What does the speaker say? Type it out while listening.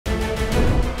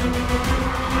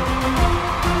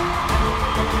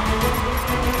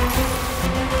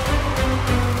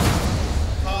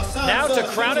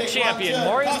crowned a champion.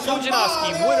 Mariusz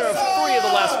Pudzianowski, winner of 3 of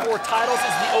the last 4 titles,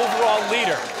 is the overall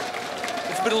leader.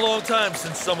 It's been a long time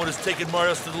since someone has taken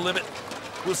Mariusz to the limit.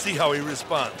 We'll see how he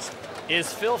responds.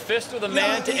 Is Phil Pfister the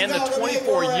man to end the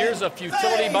 24 years of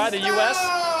futility by the U.S.?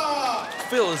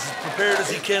 Phil is as prepared as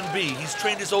he can be. He's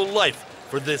trained his whole life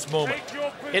for this moment.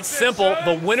 It's simple.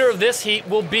 The winner of this heat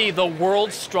will be the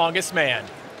world's strongest man.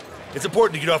 It's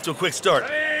important to get off to a quick start.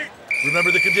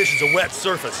 Remember the conditions, a wet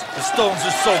surface. The stones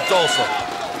are soaked also.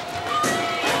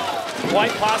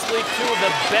 Quite possibly 2 of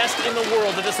the best in the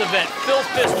world at this event. Phil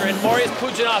Pfister and Mariusz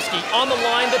Pudzianowski on the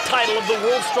line, the title of the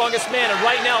world's strongest man. And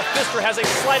right now, Pfister has a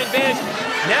slight advantage.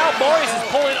 Now Mariusz is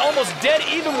pulling almost dead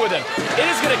even with him. It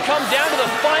is going to come down to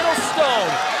the final stone.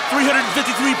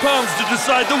 353 pounds to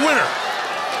decide the winner.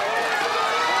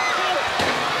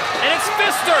 And it's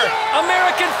Pfister.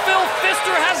 American Phil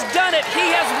Pfister has done it.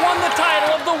 He has won the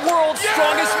title of the world's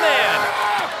strongest man.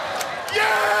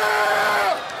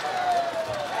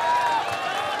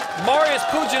 Mariusz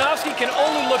Pudzianowski can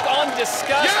only look on in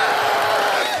disgust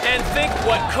and think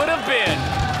what could have been.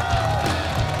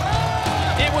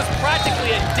 It was practically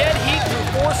a dead heat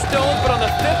through 4 stones, but on the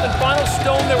 5th and final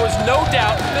stone, there was no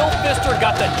doubt Phil Pfister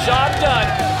got the job done.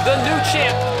 The new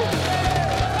champ